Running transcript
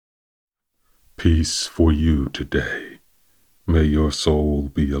Peace for you today. May your soul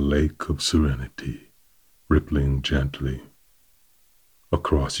be a lake of serenity, rippling gently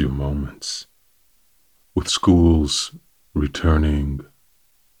across your moments. With schools returning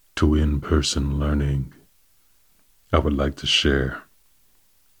to in-person learning, I would like to share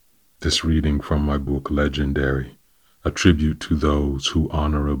this reading from my book, Legendary, a tribute to those who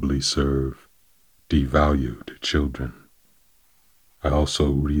honorably serve devalued children. I also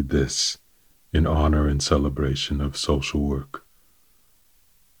read this in honor and celebration of social work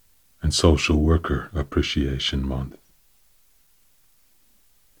and Social Worker Appreciation Month.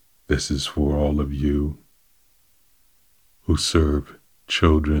 This is for all of you who serve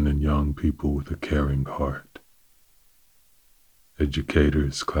children and young people with a caring heart.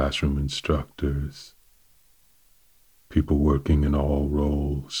 Educators, classroom instructors, people working in all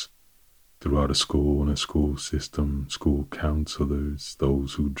roles throughout a school and a school system, school counselors,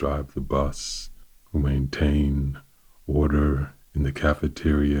 those who drive the bus, who maintain order in the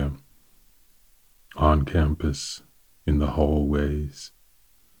cafeteria, on campus, in the hallways,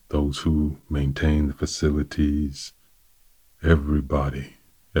 those who maintain the facilities, everybody,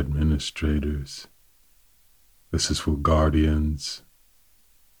 administrators. This is for guardians,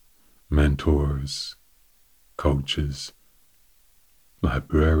 mentors, coaches,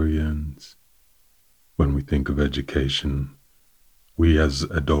 librarians. When we think of education, we as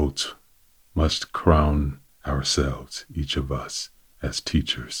adults must crown ourselves, each of us, as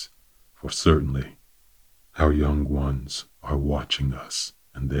teachers, for certainly our young ones are watching us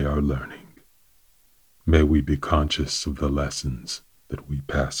and they are learning. May we be conscious of the lessons that we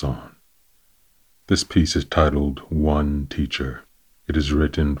pass on. This piece is titled One Teacher. It is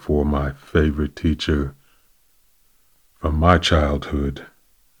written for my favorite teacher from my childhood,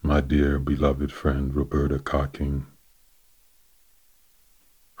 my dear beloved friend Roberta Cocking,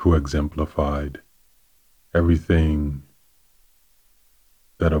 who exemplified everything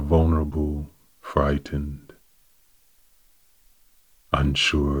that a vulnerable, frightened,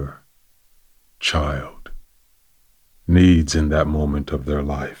 unsure child needs in that moment of their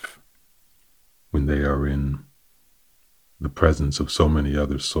life when they are in the presence of so many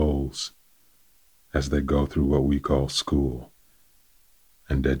other souls as they go through what we call school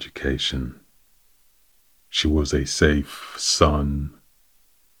and education. She was a safe sun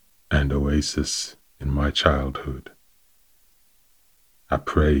and oasis in my childhood. I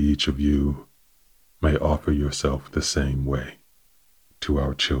pray each of you may offer yourself the same way to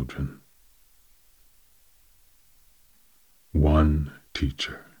our children. One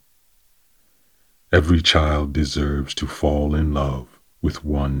teacher. Every child deserves to fall in love with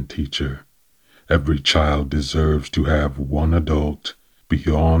one teacher. Every child deserves to have one adult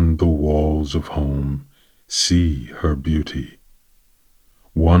beyond the walls of home see her beauty.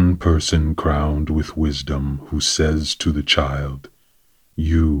 One person crowned with wisdom who says to the child,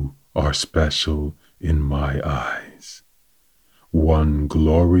 "You are special in my eyes." One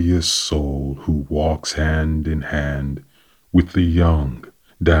glorious soul who walks hand in hand with the young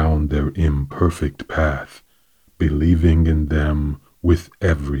down their imperfect path, believing in them with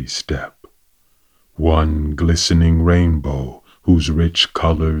every step. One glistening rainbow whose rich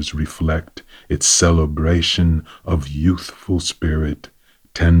colors reflect its celebration of youthful spirit,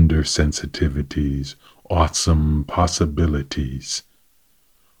 tender sensitivities, awesome possibilities.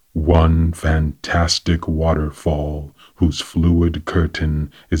 One fantastic waterfall whose fluid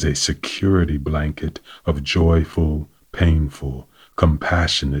curtain is a security blanket of joyful, painful,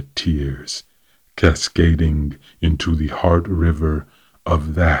 compassionate tears, cascading into the heart river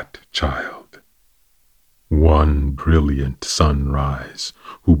of that child. One brilliant sunrise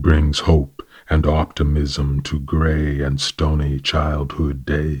who brings hope and optimism to gray and stony childhood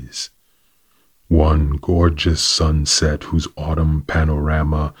days. One gorgeous sunset whose autumn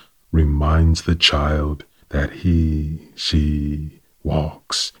panorama reminds the child that she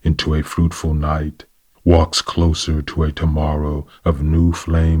walks into a fruitful night, walks closer to a tomorrow of new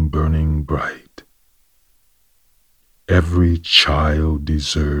flame burning bright. Every child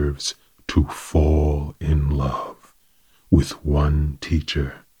deserves to fall in love with one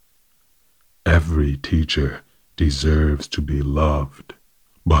teacher. Every teacher deserves to be loved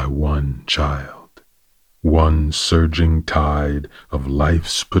by one child. One surging tide of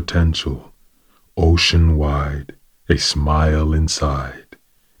life's potential, ocean wide, a smile inside,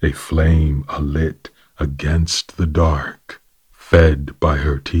 a flame alit against the dark, fed by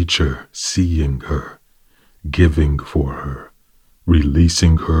her teacher, seeing her, giving for her,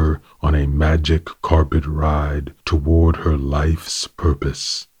 releasing her on a magic carpet ride toward her life's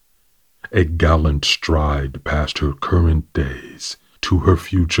purpose. A gallant stride past her current days, to her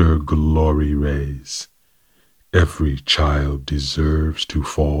future glory raise. Every child deserves to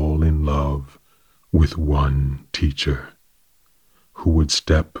fall in love with one teacher who would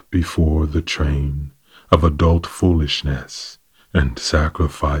step before the train of adult foolishness and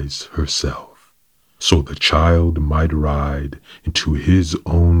sacrifice herself, so the child might ride into his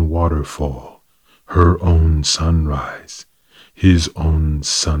own waterfall, her own sunrise, his own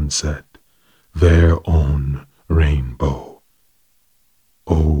sunset, their own rainbow.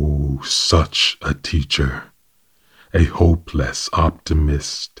 Oh, such a teacher, a hopeless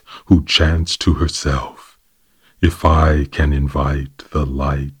optimist who chants to herself, if I can invite the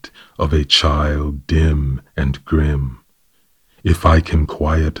light of a child dim and grim, if I can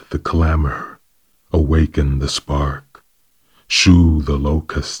quiet the clamor, awaken the spark, shoo the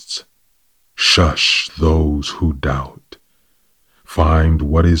locusts, shush those who doubt, find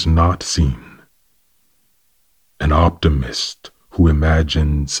what is not seen, an optimist who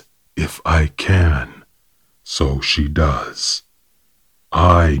imagines, if I can, so she does.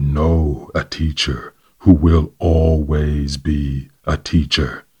 I know a teacher who will always be a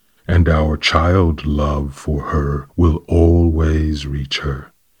teacher, and our child love for her will always reach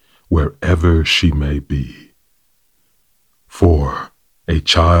her, wherever she may be. For a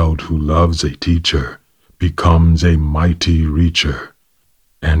child who loves a teacher becomes a mighty reacher,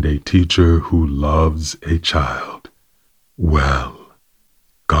 and a teacher who loves a child, well,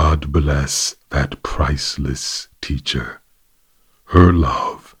 God bless that priceless teacher. Her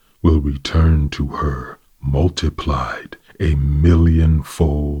love will return to her multiplied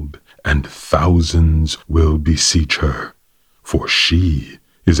 1,000,000-fold, and thousands will beseech her, for she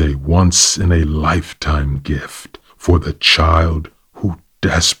is a once-in-a-lifetime gift for the child who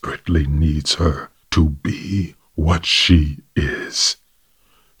desperately needs her to be what she is,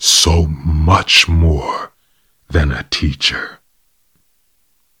 so much more than a teacher.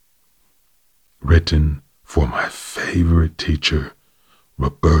 Written for my favorite teacher,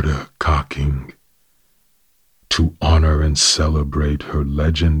 Roberta Cocking, to honor and celebrate her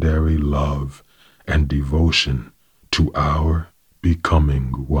legendary love and devotion to our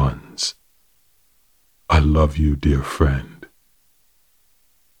becoming ones. I love you, dear friend.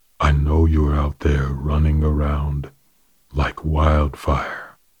 I know you're out there running around like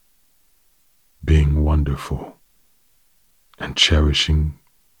wildfire, being wonderful and cherishing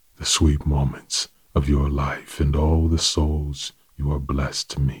the sweet moments of your life and all the souls you are blessed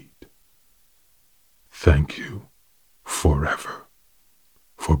to meet. Thank you forever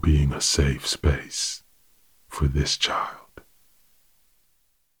for being a safe space for this child.